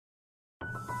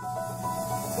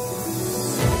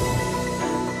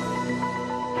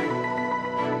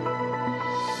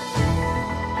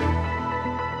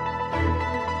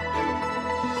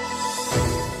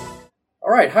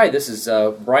All right. Hi, this is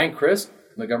Brian Christ,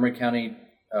 Montgomery County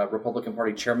Republican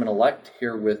Party Chairman-elect,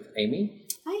 here with Amy.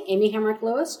 Hi, Amy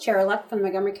Hemrick-Lewis, Chair-elect for the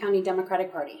Montgomery County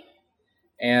Democratic Party.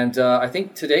 And I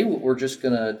think today what we're just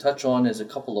going to touch on is a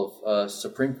couple of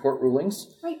Supreme Court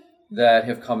rulings that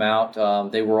have come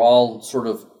out. They were all sort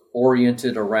of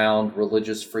oriented around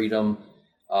religious freedom.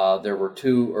 There were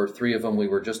 2 or 3 of them we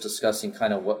were just discussing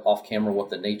kind of off camera what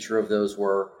the nature of those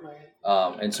were.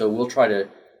 And so we'll try to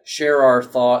share our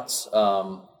thoughts.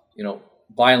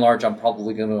 By and large, I'm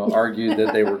probably going to argue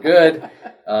that they were good,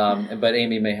 but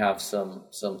Amy may have some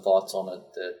thoughts on it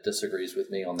that disagrees with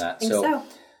me on that.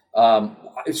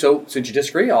 So since you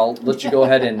disagree, I'll let you go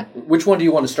ahead and which one do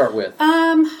you want to start with?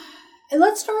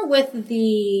 Let's start with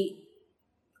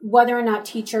whether or not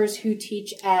teachers who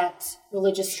teach at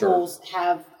religious schools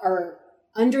are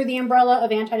under the umbrella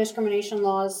of anti-discrimination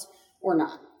laws or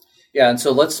not. Yeah, and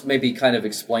so let's maybe kind of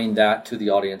explain that to the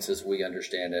audience as we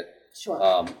understand it.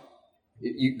 Sure.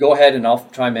 You go ahead and I'll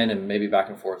chime in and maybe back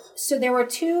and forth. So there were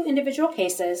 2 individual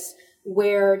cases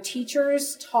where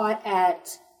teachers taught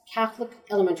at Catholic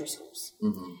elementary schools.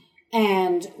 Mm-hmm.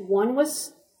 And one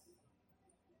was,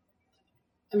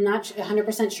 I'm not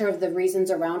 100% sure of the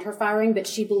reasons around her firing, but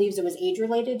she believes it was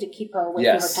age-related to keep her away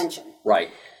from her pension. Right.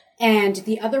 And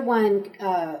the other one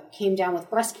came down with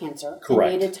breast cancer.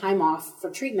 Correct. And needed time off for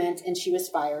treatment, and she was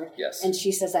fired. Yes. And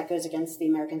she says that goes against the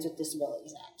Americans with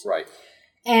Disabilities Act. Right.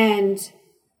 And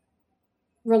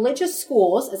religious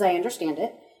schools, as I understand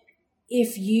it,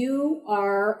 if you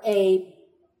are a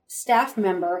staff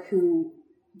member who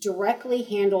directly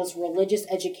handles religious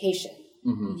education,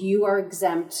 mm-hmm. you are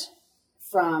exempt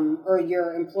from, or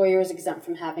your employer is exempt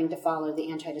from having to follow the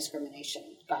anti-discrimination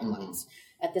guidelines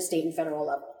at the state and federal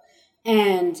level.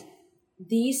 And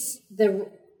the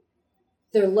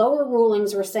lower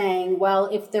rulings were saying, well,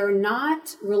 if they're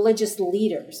not religious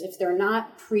leaders, if they're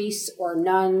not priests or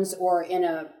nuns or in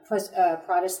a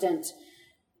Protestant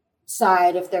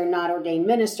side, if they're not ordained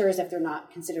ministers, if they're not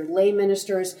considered lay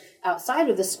ministers outside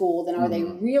of the school, then are they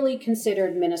really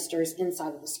considered ministers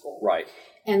inside of the school? Right.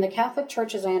 And the Catholic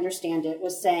Church, as I understand it,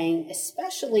 was saying,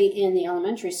 especially in the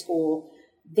elementary school,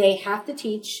 they have to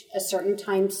teach a certain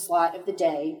time slot of the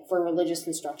day for religious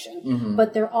instruction,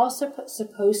 but they're also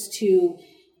supposed to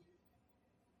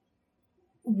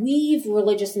weave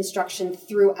religious instruction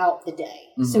throughout the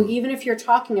day. Mm-hmm. So even if you're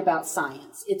talking about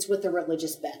science, it's with a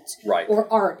religious bent. Right. Or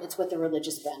art, it's with a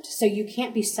religious bent. So you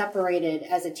can't be separated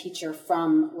as a teacher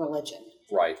from religion.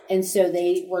 Right. And so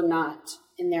they were not,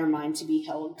 in their mind, to be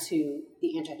held to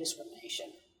the anti-discrimination.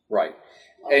 Right.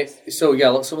 So yeah,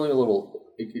 let's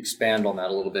expand on that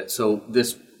a little bit. So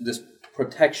this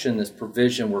protection, this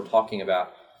provision we're talking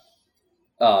about,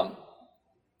 the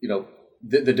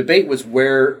debate was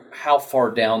how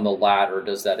far down the ladder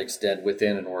does that extend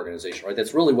within an organization, right?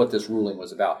 That's really what this ruling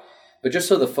was about. But just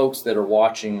so the folks that are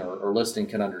watching or listening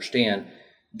can understand,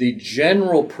 the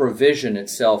general provision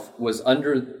itself was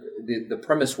under the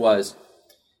premise was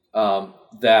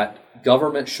that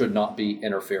government should not be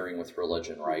interfering with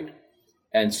religion, right?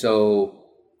 And so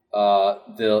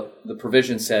the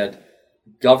provision said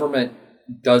government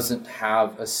doesn't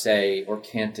have a say or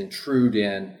can't intrude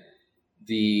in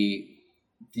the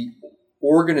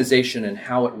organization and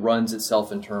how it runs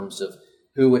itself in terms of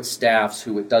who it staffs,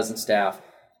 who it doesn't staff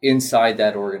inside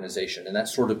that organization. And that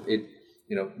sort of,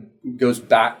 goes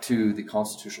back to the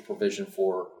constitutional provision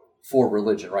for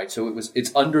religion, right? So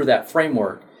it's under that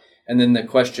framework. And then the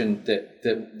question that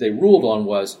they ruled on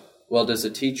was, well, does a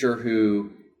teacher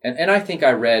who, and I think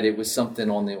I read it was something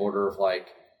on the order of like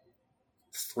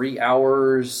 3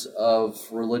 hours of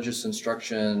religious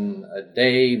instruction a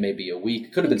day, maybe a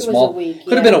week. Could have been small.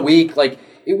 Could have been a week. Like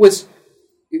it was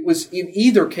in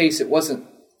either case, it wasn't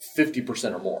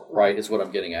 50% or more, right? Is what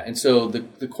I'm getting at. And so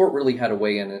the court really had to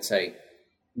weigh in and say,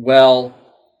 well,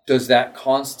 does that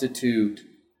constitute,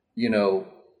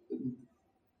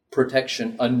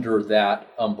 protection under that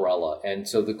umbrella? And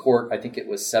so the court, I think it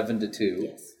was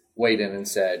 7-2, weighed in and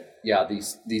said, yeah,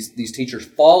 these teachers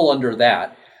fall under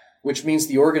that, which means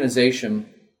the organization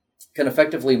can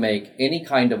effectively make any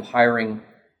kind of hiring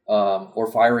or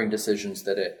firing decisions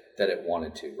that it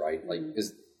wanted to, right? Like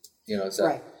is that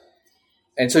right?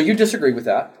 And so you disagree with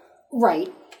that,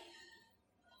 right?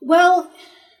 Well,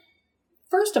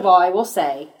 first of all, I will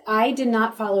say I did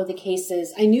not follow the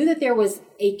cases. I knew that there was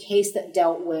a case that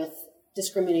dealt with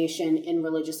discrimination in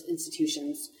religious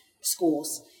institutions,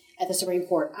 schools, at the Supreme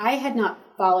Court. I had not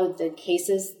followed the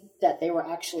cases that they were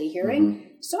actually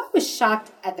hearing. So I was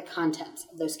shocked at the content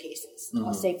of those cases.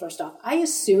 I'll say first off, I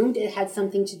assumed it had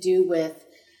something to do with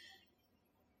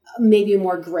maybe a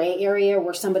more gray area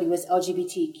where somebody was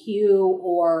LGBTQ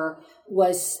or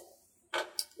was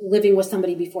living with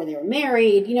somebody before they were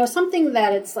married, something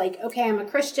that it's like, okay, I'm a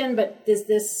Christian, but does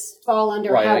this fall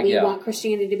under how we want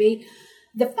Christianity to be?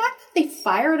 The fact that they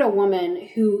fired a woman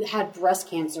who had breast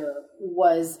cancer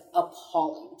was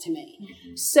appalling to me.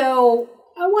 Mm-hmm. So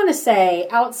I want to say,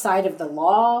 outside of the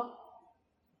law,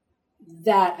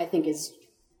 that I think is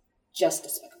just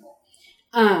despicable.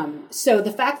 So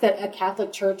the fact that a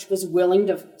Catholic church was willing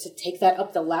to take that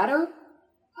up the ladder,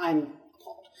 I'm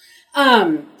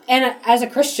appalled. And as a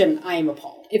Christian, I am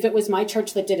appalled. If it was my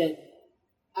church that did it,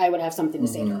 I would have something to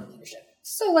say to our leadership.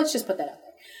 So let's just put that out there.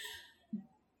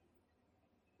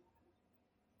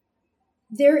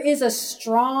 There is a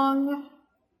strong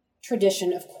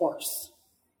tradition, of course,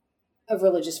 of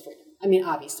religious freedom. I mean,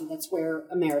 obviously, that's where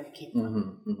America came from.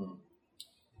 Mm-hmm, mm-hmm.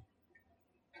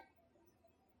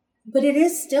 But it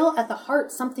is still at the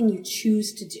heart something you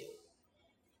choose to do.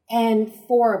 And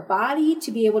for a body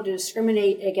to be able to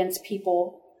discriminate against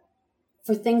people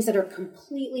for things that are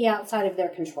completely outside of their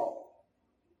control,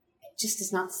 it just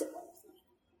does not sit well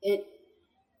with me.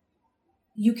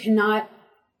 You cannot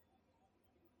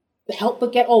help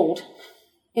but get old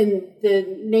in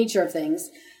the nature of things.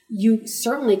 You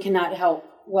certainly cannot help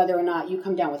whether or not you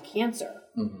come down with cancer.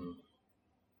 Mm-hmm.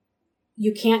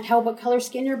 You can't help what color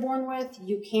skin you're born with.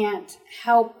 You can't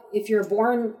help if you're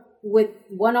born with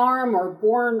one arm or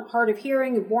born hard of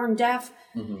hearing or born deaf.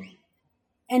 Mm-hmm.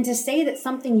 And to say that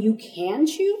something you can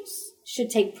choose should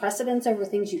take precedence over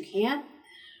things you can't,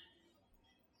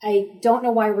 I don't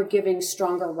know why we're giving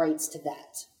stronger rights to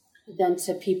that than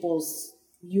to people's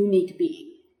unique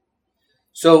being.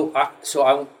 So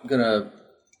I'm going to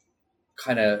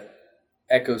kind of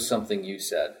echo something you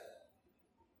said.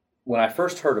 When I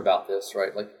first heard about this,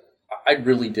 right, like I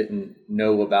really didn't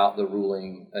know about the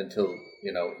ruling until,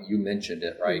 you mentioned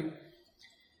it, right?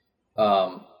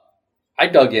 Mm-hmm. I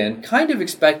dug in kind of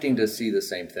expecting to see the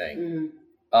same thing.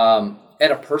 Mm-hmm.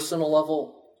 At a personal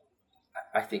level,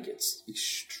 I think it's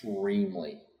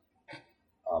extremely,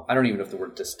 I don't even know if the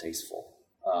word distasteful.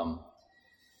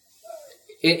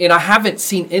 And I haven't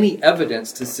seen any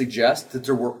evidence to suggest that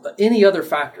there were any other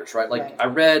factors, right? Like I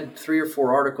read 3 or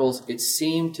 4 articles. It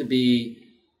seemed to be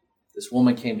this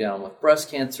woman came down with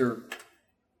breast cancer.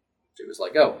 She was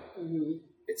like, oh. Mm-hmm.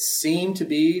 It seemed to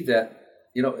be that,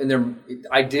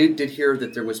 I did hear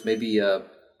that there was maybe a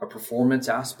performance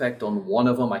aspect on one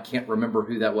of them. I can't remember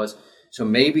who that was. So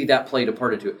maybe that played a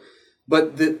part into it.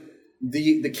 But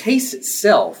the case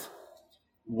itself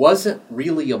wasn't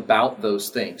really about those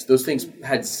things. Those things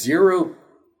had zero.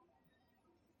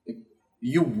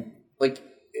 You like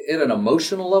at an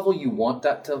emotional level, you want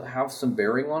that to have some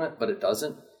bearing on it, but it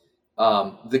doesn't.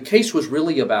 The case was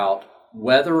really about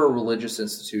whether a religious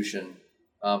institution,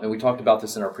 and we talked about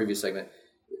this in our previous segment,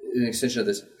 an extension of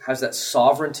this, has that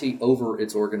sovereignty over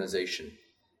its organization.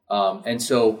 And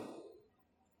so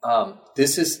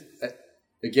this is,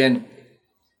 again,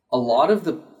 a lot of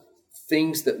the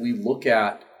things that we look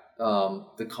at,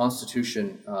 the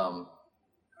Constitution, I'm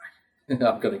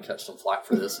going to catch some flack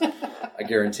for this, I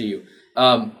guarantee you.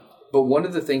 But one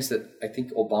of the things that I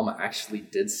think Obama actually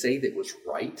did say that was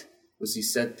right was he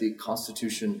said the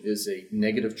Constitution is a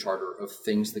negative charter of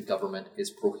things the government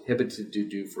is prohibited to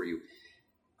do for you.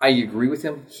 I agree with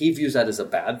him. He views that as a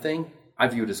bad thing. I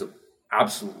view it as an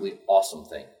absolutely awesome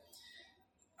thing.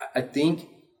 I think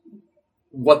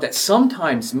what that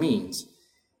sometimes means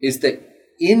is that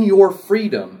in your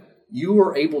freedom, you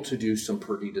are able to do some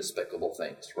pretty despicable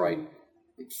things, right?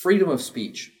 Freedom of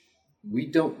speech. We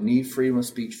don't need freedom of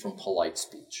speech from polite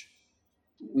speech.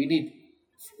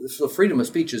 So freedom of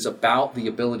speech is about the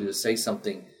ability to say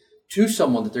something to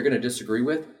someone that they're going to disagree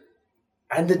with,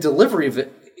 and the delivery of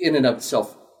it in and of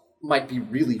itself might be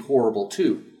really horrible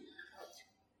too.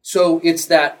 So it's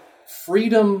that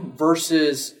freedom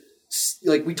versus,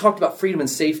 like we talked about freedom and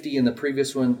safety in the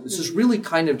previous one. This is really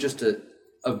kind of just a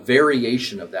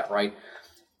variation of that, right?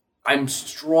 I'm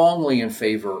strongly in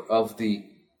favor of the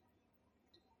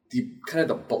kind of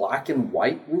the black and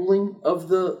white ruling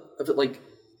of it, like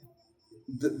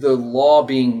the law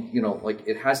being, like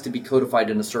it has to be codified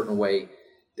in a certain way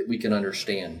that we can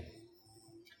understand.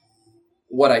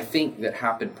 What I think that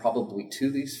happened probably to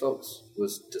these folks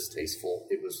was distasteful.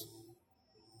 It was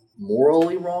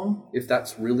morally wrong, if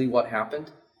that's really what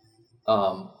happened.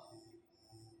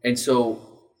 And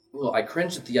so, I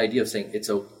cringe at the idea of saying it's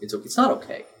not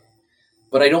okay,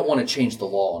 but I don't want to change the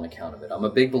law on account of it. I'm a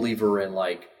big believer in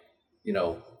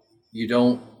you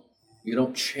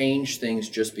don't change things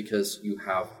just because you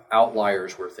have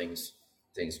outliers where things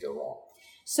go wrong.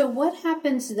 So what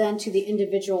happens then to the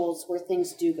individuals where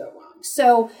things do go wrong?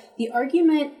 So the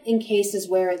argument in cases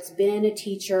where it's been a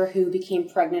teacher who became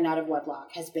pregnant out of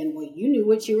wedlock has been, well, you knew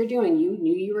what you were doing. You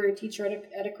knew you were a teacher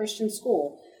at a Christian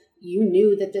school. You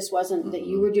knew that this wasn't, that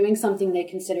you were doing something they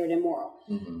considered immoral.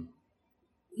 Mm-hmm.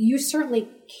 You certainly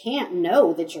can't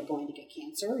know that you're going to get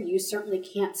cancer. You certainly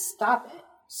can't stop it.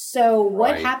 So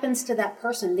what happens to that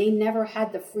person? They never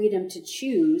had the freedom to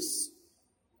choose.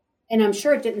 And I'm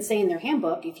sure it didn't say in their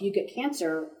handbook, if you get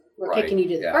cancer, we're kicking you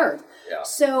to the curb. Yeah.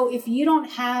 So if you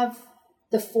don't have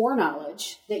the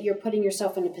foreknowledge that you're putting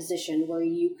yourself in a position where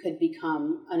you could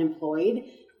become unemployed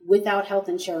without health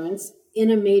insurance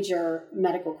in a major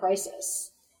medical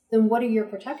crisis, then what are your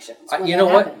protections? You know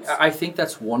what? I think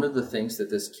that's one of the things that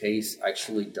this case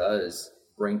actually does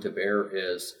bring to bear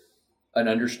is an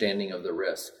understanding of the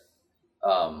risk.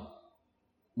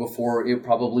 Before it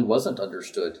probably wasn't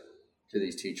understood to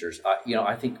these teachers.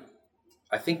 I think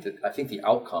the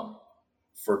outcome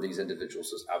for these individuals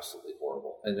is absolutely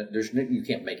horrible, and you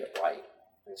can't make it right.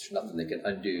 There's nothing that can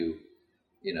undo,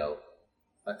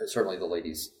 certainly the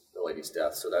lady's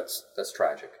death. So that's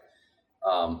tragic.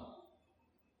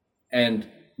 And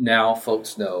now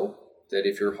folks know that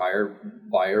if you're hired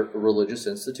by a religious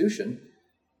institution,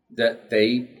 that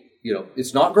they,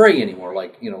 it's not gray anymore.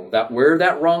 That where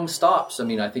that rung stops. I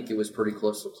mean, I think it was pretty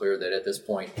close to clear that at this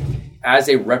point, as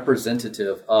a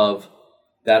representative of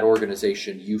that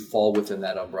organization, you fall within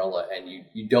that umbrella and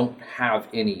you don't have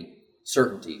any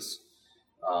certainties.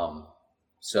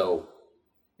 So,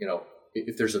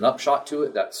 if there's an upshot to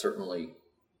it, that's certainly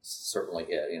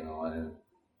it, and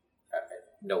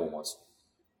no one wants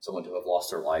someone to have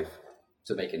lost their life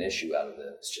to make an issue out of it.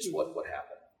 It's just what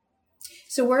happened.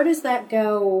 So where does that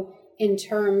go in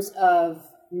terms of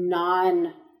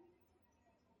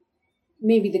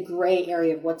maybe the gray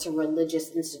area of what's a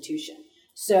religious institution?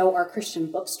 So are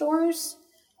Christian bookstores,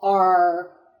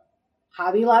 are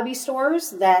Hobby Lobby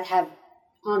stores that have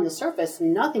on the surface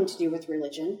nothing to do with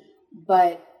religion,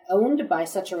 but owned by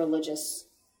such a religious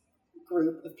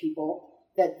group of people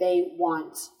that they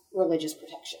want religious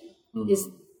protection.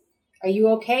 Mm-hmm. Are you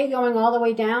okay going all the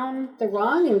way down the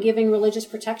rung and giving religious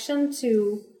protection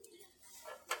to?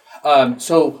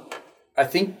 So I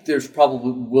think there's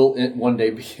probably will one day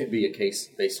be a case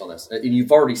based on this. And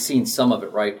you've already seen some of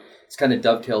it, right? It's kind of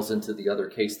dovetails into the other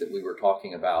case that we were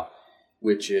talking about,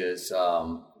 which is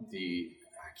I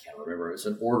can't remember. It's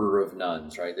an order of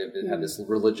nuns, right? They've had this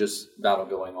religious battle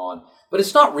going on. But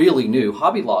it's not really new.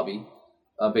 Hobby Lobby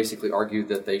basically argued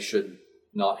that they should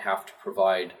not have to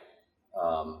provide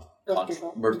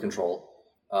birth control.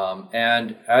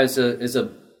 And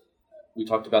we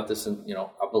talked about this, and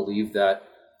I believe that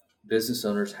business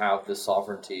owners have the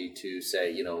sovereignty to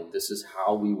say, this is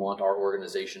how we want our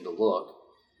organization to look,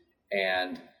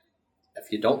 and if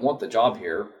you don't want the job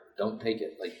here, don't take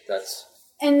it. That's.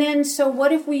 And then, so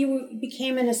what if we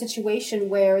became in a situation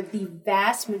where the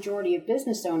vast majority of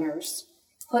business owners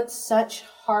put such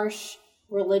harsh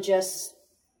religious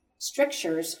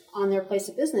strictures on their place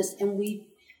of business, and we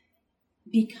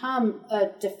become a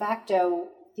de facto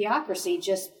theocracy?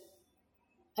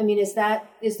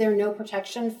 Is there no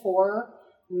protection for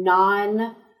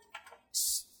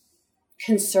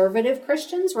non-conservative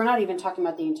Christians? We're not even talking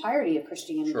about the entirety of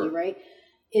Christianity, sure. Right?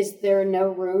 Is there no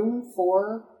room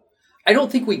for? I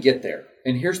don't think we get there.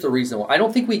 And here's the reason why. I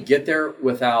don't think we get there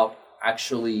without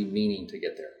actually meaning to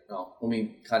get there. No, let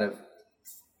me kind of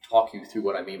talk you through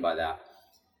what I mean by that.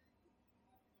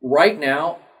 Right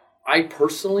now, I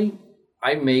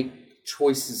make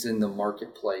choices in the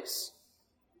marketplace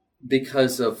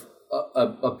because of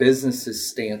a business's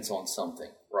stance on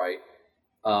something, right?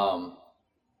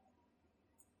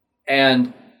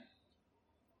 And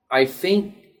I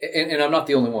think, and I'm not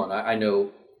the only one. I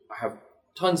know I have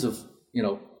tons of,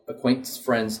 acquaintance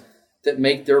friends that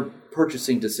make their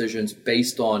purchasing decisions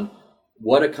based on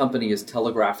what a company is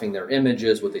telegraphing their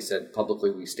images, what they said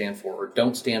publicly we stand for or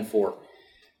don't stand for.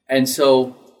 And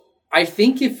so I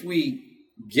think if we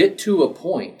get to a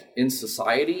point in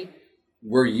society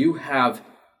where you have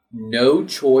no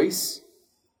choice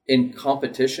in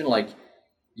competition,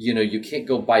 you can't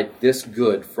go buy this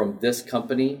good from this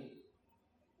company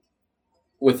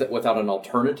without an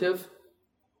alternative,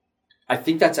 I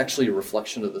think that's actually a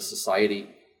reflection of the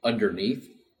society underneath.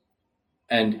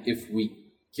 And if we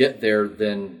get there,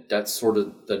 then that's sort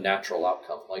of the natural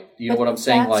outcome. Know what I'm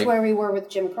saying? That's where we were with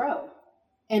Jim Crow.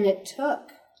 And it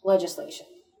took legislation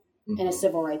and a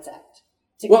Civil Rights Act.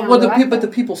 But the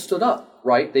people stood up,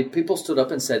 right? People stood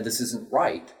up and said, this isn't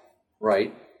right,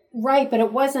 right? Right, but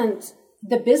it wasn't,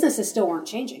 the businesses still weren't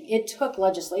changing. It took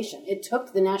legislation. It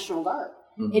took the National Guard.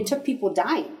 Mm-hmm. It took people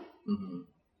dying. Mm-hmm.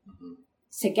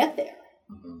 to get there.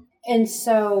 And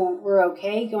so we're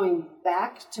okay going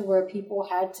back to where people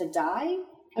had to die.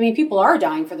 I mean, people are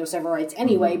dying for their civil rights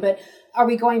anyway, but are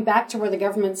we going back to where the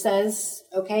government says,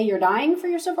 okay, you're dying for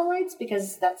your civil rights?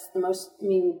 Because that's the most, I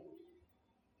mean,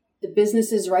 the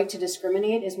business's right to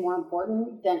discriminate is more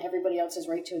important than everybody else's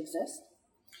right to exist?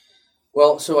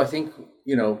 Well, so I think,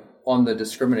 on the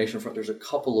discrimination front, there's a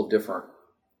couple of different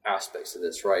aspects of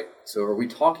this, right? So are we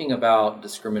talking about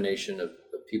discrimination of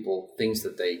people,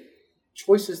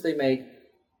 choices they make,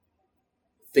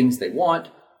 things they want,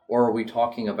 or are we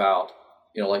talking about,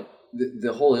 like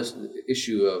the whole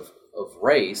issue of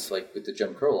race, like with the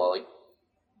Jim Crow law, like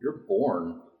you're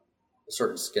born a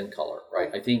certain skin color,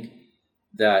 right? I think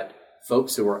that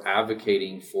folks who are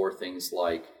advocating for things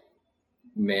like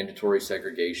mandatory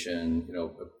segregation,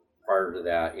 prior to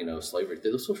that, slavery,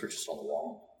 those folks were just on the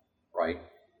wall, right?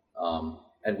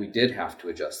 And we did have to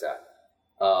adjust that.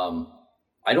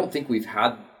 I don't think we've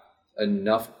had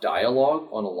enough dialogue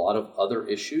on a lot of other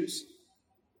issues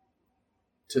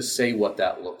to say what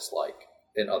that looks like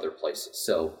in other places.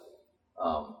 So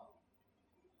I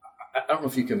don't know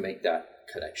if you can make that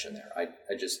connection there.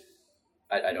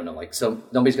 I don't know. Like, so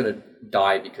nobody's going to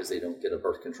die because they don't get a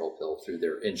birth control pill through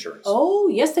their insurance. Oh,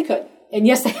 yes, they could. And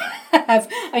yes, they have.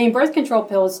 I mean, birth control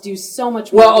pills do so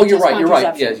much more. Well, you're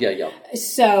right. Yeah.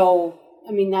 So,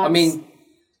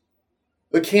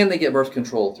 but can they get birth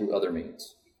control through other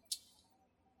means?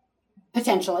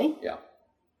 Potentially. Yeah.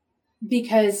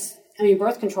 Because,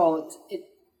 birth control, it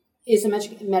is a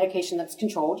medication that's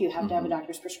controlled. You have to have a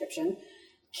doctor's prescription.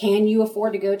 Can you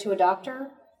afford to go to a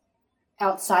doctor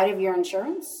outside of your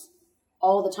insurance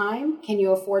all the time? Can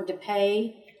you afford to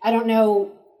pay? I don't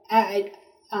know.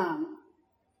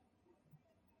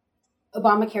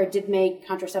 Obamacare did make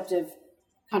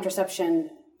contraception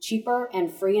cheaper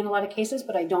and free in a lot of cases,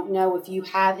 but I don't know if you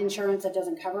have insurance that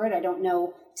doesn't cover it. I don't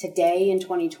know today in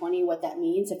 2020 what that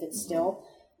means, if it's still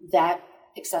that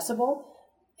accessible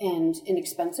and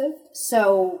inexpensive.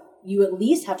 So you at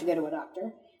least have to go to a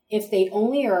doctor. If they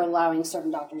only are allowing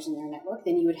certain doctors in their network,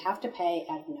 then you would have to pay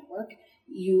out of network.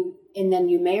 And then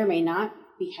you may or may not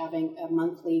be having a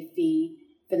monthly fee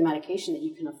for the medication that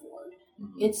you can afford.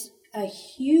 It's a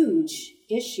huge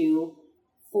issue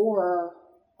for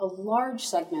a large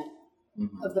segment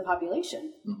of the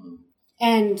population.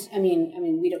 And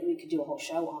we could do a whole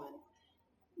show on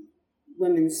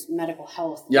women's medical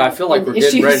health. Yeah, I feel like we're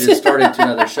getting ready to start into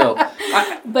another show.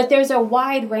 But there's a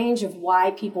wide range of why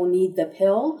people need the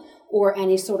pill or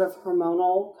any sort of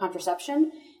hormonal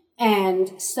contraception.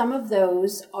 And some of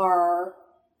those are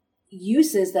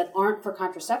uses that aren't for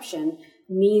contraception,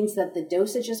 means that the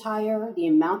dosage is higher, the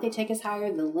amount they take is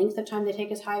higher, the length of time they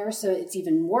take is higher, so it's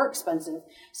even more expensive.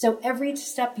 So every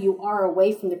step you are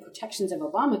away from the protections of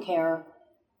Obamacare,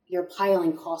 you're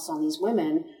piling costs on these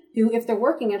women who, if they're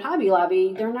working at Hobby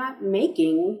Lobby, they're not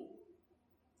making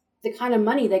the kind of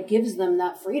money that gives them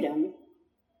that freedom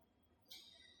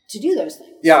to do those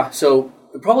things. Yeah, so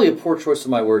probably a poor choice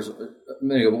of my words a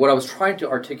minute ago, but what I was trying to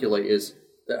articulate is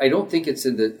that I don't think it's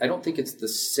the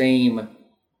same.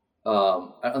 I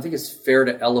don't think it's fair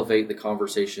to elevate the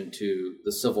conversation to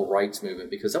the civil rights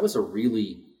movement, because that was a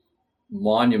really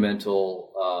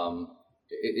monumental.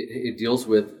 It deals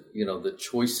with the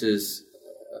choices,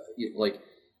 like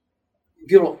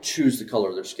people don't choose the color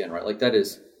of their skin, right? Like that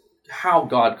is how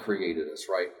God created us,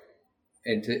 right?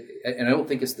 And I don't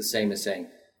think it's the same as saying,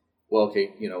 well,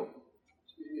 okay,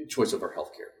 choice of our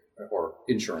healthcare or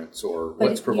insurance or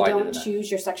what's provided. You don't choose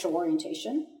your sexual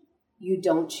orientation. You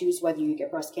don't choose whether you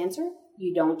get breast cancer.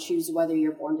 You don't choose whether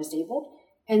you're born disabled.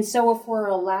 And so if we're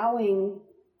allowing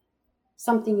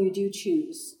something you do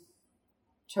choose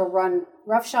to run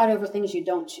roughshod over things you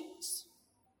don't choose.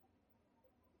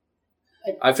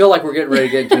 I feel like we're getting ready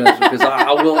to get into this because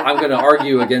I'm going to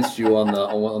argue against you on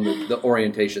the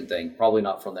orientation thing. Probably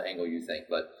not from the angle you think,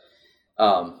 but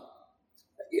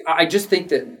I just think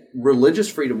that religious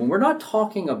freedom, when we're not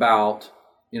talking about,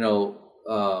 let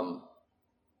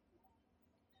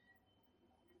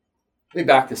me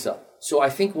back this up. So I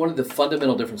think one of the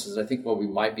fundamental differences, I think where we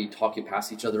might be talking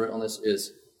past each other on this,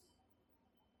 is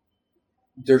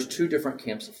there's two different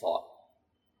camps of thought.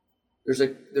 There's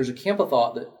a camp of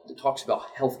thought that talks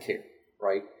about healthcare,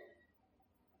 right?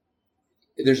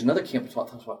 There's another camp of thought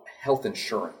that talks about health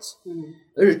insurance.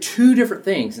 There are two different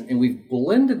things, and we've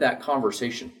blended that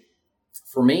conversation.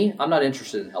 For me, I'm not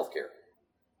interested in healthcare.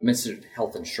 I'm interested in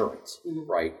health insurance,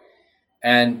 right?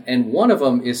 And one of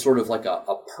them is sort of like a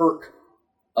perk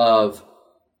of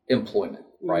employment,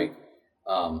 right?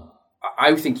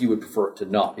 I think you would prefer it to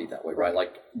not be that way, right?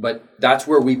 Like, but that's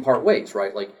where we part ways,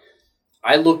 right? Like,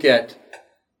 I look at,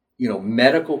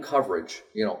 medical coverage,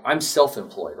 I'm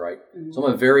self-employed, right? Mm-hmm. So I'm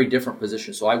in a very different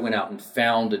position. So I went out and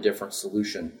found a different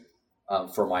solution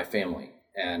for my family,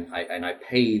 and I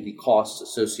pay the costs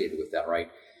associated with that, right?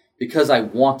 Because I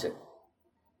want it.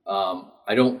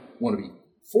 I don't want to be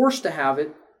forced to have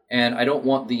it, and I don't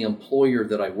want the employer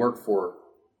that I work for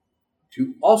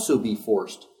to also be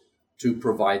forced to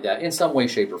provide that in some way,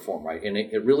 shape, or form, right? And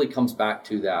it really comes back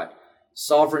to that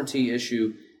sovereignty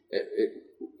issue.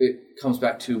 It comes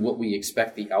back to what we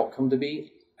expect the outcome to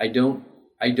be. I don't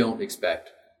expect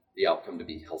the outcome to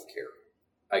be healthcare.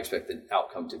 I expect the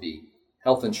outcome to be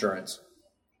health insurance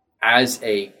as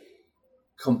a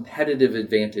competitive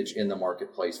advantage in the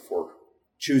marketplace for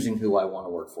choosing who I want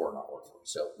to work for or not work for.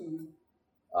 So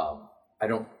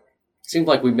seems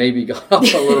like we maybe got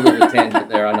off a little bit of a tangent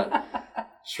there. I'm not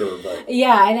sure, but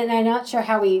yeah, and I'm not sure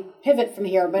how we pivot from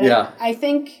here, but yeah. I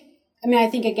think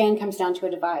again comes down to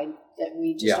a divide that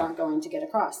we just aren't going to get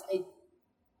across.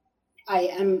 I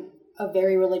am a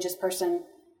very religious person.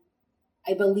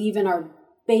 I believe in our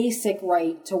basic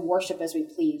right to worship as we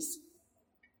please.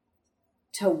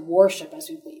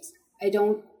 I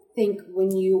don't think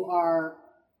when you are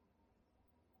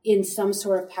in some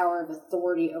sort of power of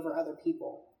authority over other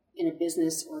people in a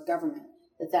business or government,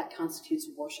 that constitutes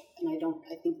worship. And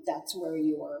I think that's where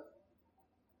your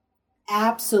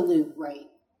absolute right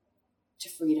to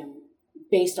freedom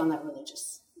based on that religion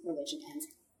ends.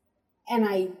 And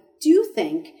I do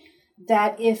think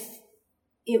that if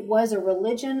it was a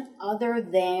religion other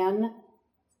than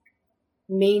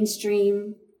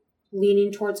mainstream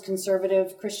leaning towards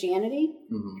conservative Christianity,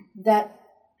 mm-hmm. that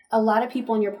a lot of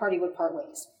people in your party would part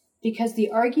ways. Because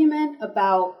the argument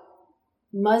about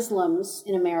Muslims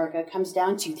in America comes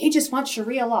down to they just want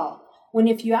Sharia law. When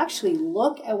if you actually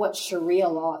look at what Sharia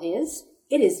law is,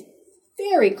 it is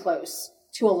very close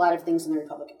to a lot of things in the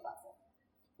Republican platform,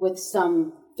 with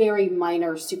some very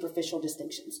minor superficial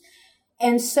distinctions.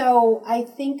 And so I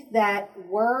think that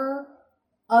were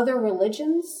other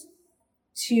religions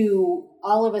to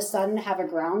all of a sudden have a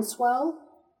groundswell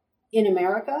in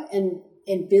America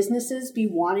and businesses be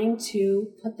wanting to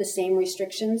put the same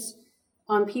restrictions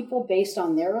on people based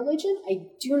on their religion, I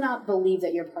do not believe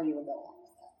that your party will go along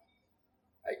with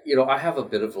that. I have a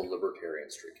bit of a libertarian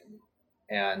streak in me.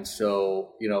 And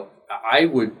so, I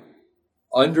would,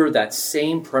 under that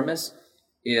same premise,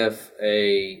 if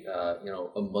a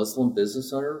Muslim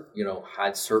business owner,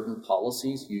 had certain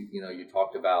policies, you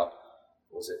talked about,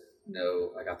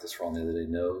 I got this wrong the other day,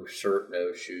 no shirt,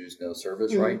 no shoes, no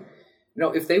service, mm-hmm. right?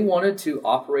 If they wanted to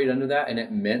operate under that and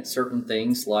it meant certain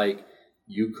things like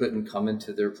you couldn't come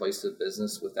into their place of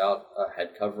business without a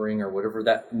head covering or whatever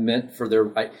that meant for their,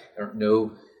 I don't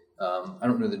know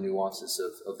the nuances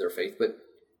of their faith, but,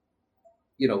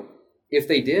 if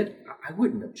they did, I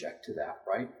wouldn't object to that,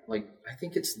 right? Like, I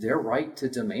think it's their right to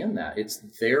demand that. It's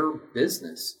their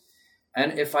business.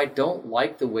 And if I don't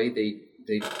like the way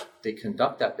they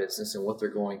conduct that business and what they're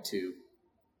going to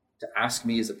ask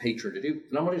me as a patron to do,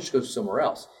 then I'm going to just go somewhere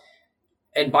else.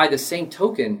 And by the same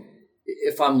token,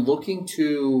 if I'm looking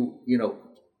to,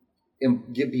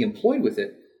 be employed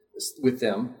with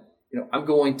them, I'm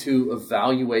going to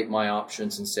evaluate my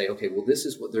options and say, okay, well, this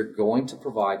is what they're going to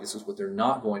provide. This is what they're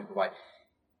not going to provide.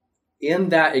 In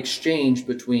that exchange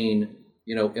between,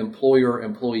 employer,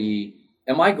 employee,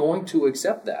 am I going to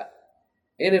accept that?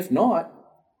 And if not,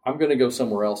 I'm going to go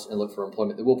somewhere else and look for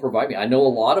employment that will provide me. I know a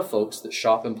lot of folks that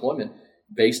shop employment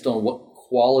based on what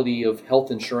quality of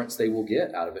health insurance they will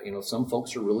get out of it. Some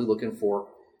folks are really looking for,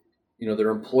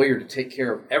 their employer to take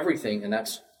care of everything, and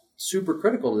that's super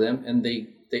critical to them, and they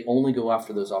only go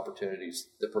after those opportunities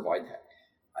that provide that.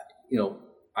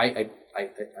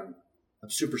 I'm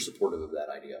super supportive of that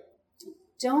idea.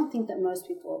 Don't think that most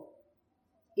people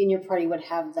in your party would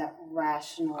have that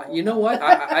rational. You know what?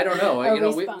 I don't know.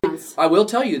 I will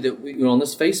tell you that on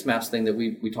this face mask thing that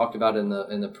we talked about in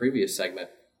the previous segment.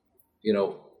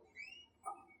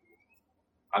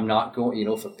 I'm not going.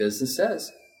 If a business says,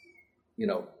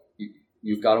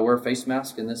 you've got to wear a face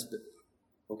mask in this.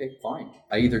 Okay, fine.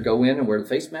 I either go in and wear the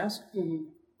face mask, mm-hmm.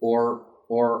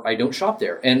 or I don't shop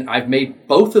there. And I've made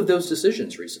both of those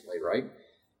decisions recently, right?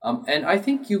 And I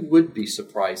think you would be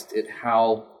surprised at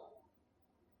how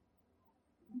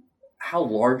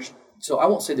large. So I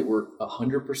won't say that we're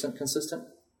 100% consistent,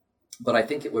 but I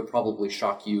think it would probably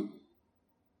shock you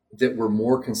that we're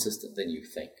more consistent than you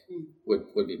think.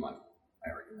 Would be my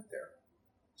argument there.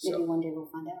 So, maybe one day we'll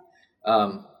find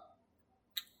out.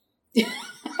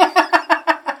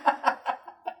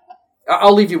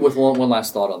 I'll leave you with one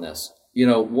last thought on this.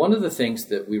 One of the things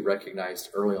that we recognized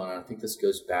early on, and I think this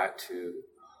goes back to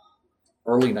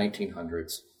early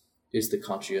 1900s, is the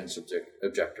conscientious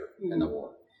objector in the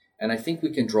war. And I think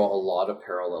we can draw a lot of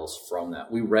parallels from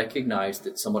that. We recognize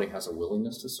that somebody has a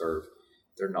willingness to serve.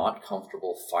 They're not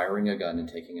comfortable firing a gun and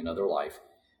taking another life.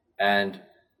 And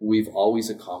we've always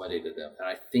accommodated them. And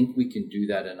I think we can do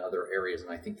that in other areas.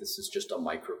 And I think this is just a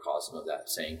microcosm of that,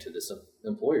 saying to this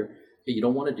employer, hey, you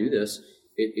don't want to do this.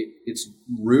 It's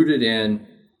rooted in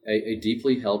a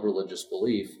deeply held religious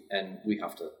belief, and we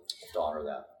have to honor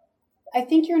that. I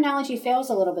think your analogy fails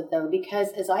a little bit, though, because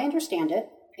as I understand it,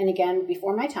 and again,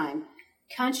 before my time,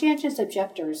 conscientious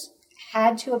objectors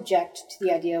had to object to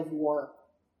the idea of war,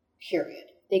 period.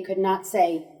 They could not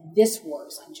say, this war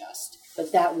is unjust,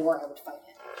 but that war I would fight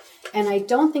it. And I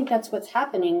don't think that's what's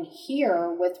happening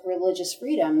here with religious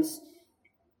freedoms.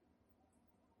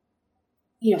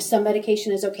 You know, some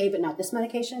medication is okay, but not this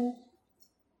medication.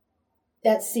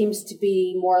 That seems to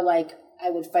be more like I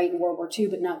would fight in World War II,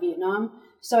 but not Vietnam.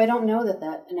 So I don't know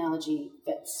that analogy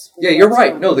fits. Yeah, you're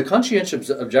right. No, the conscientious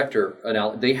objector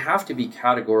analogy, they have to be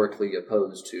categorically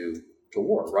opposed to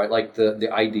war, right? Like the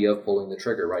idea of pulling the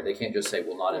trigger, right? They can't just say,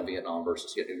 well, not in Vietnam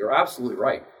versus Vietnam. You're absolutely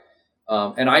right.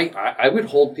 And I would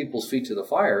hold people's feet to the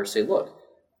fire and say, look,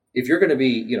 if you're going to be,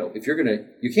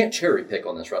 you can't cherry pick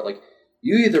on this, right? Like,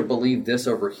 you either believe this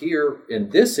over here in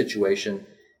this situation,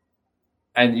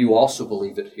 and you also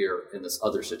believe it here in this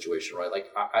other situation, right? Like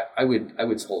I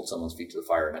would hold someone's feet to the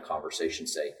fire in a conversation,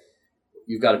 say,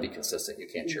 you've got to be consistent. You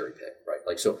can't cherry pick, right?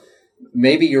 Like, so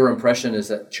maybe your impression is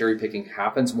that cherry picking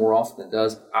happens more often than it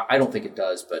does. I don't think it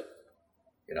does, but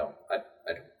I don't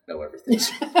know everything.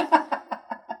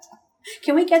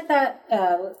 Can we get that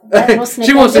little snippet?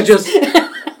 She wants to just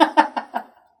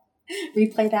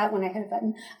replay that when I hit a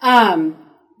button.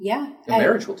 Yeah.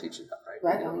 Marriage will teach you that,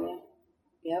 right? Right. Oh,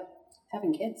 yeah. Yep.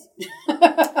 Having kids.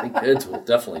 Having kids will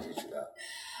definitely teach you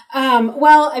that.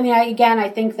 Well, I mean, I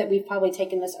think that we've probably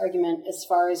taken this argument as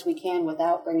far as we can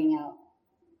without bringing out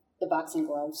the boxing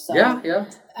gloves. So, yeah.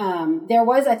 There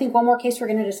was, I think, one more case we're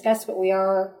going to discuss, but we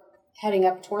are heading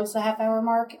up towards the half-hour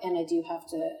mark, and I do have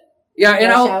to. Yeah,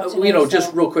 and I'll,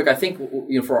 just real quick, I think,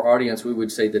 for our audience, we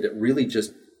would say that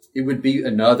it would be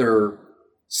another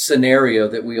scenario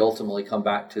that we ultimately come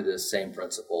back to this same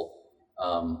principle.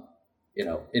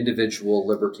 Individual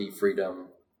liberty, freedom,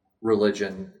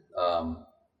 religion,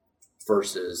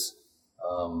 versus,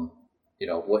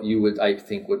 what you would, I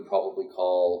think, would probably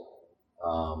call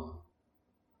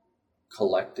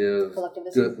collectivism.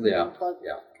 Good, yeah.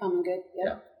 Common good. Yep.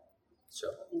 Yeah. So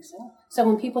I think so. So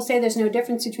when people say there's no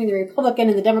difference between the Republican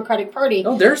and the Democratic Party,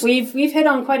 we've hit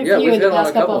on quite a few in the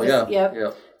past couple.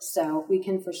 Yeah. So we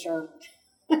can for sure.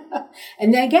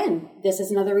 And then again, this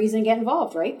is another reason to get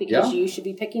involved, right? Because you should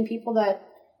be picking people that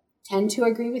tend to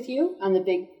agree with you on the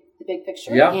big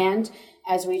picture. Yeah. And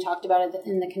as we talked about it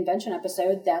in the convention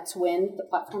episode, that's when the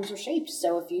platforms are shaped.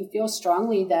 So if you feel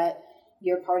strongly that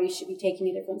your party should be taking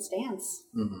a different stance,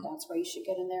 that's where you should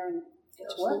get in there and get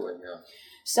to work. Absolutely, yeah.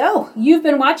 So you've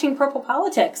been watching Purple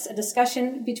Politics, a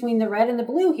discussion between the red and the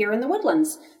blue here in the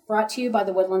Woodlands, brought to you by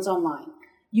the Woodlands Online.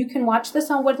 You can watch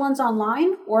this on Woodlands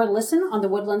Online or listen on the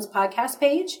Woodlands podcast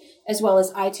page, as well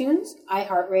as iTunes,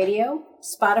 iHeartRadio,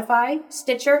 Spotify,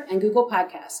 Stitcher, and Google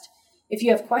Podcast. If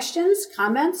you have questions,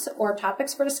 comments, or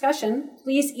topics for discussion,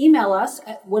 please email us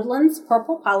at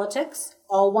woodlandspurplepolitics,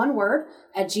 all one word,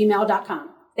 @gmail.com.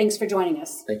 Thanks for joining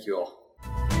us. Thank you all.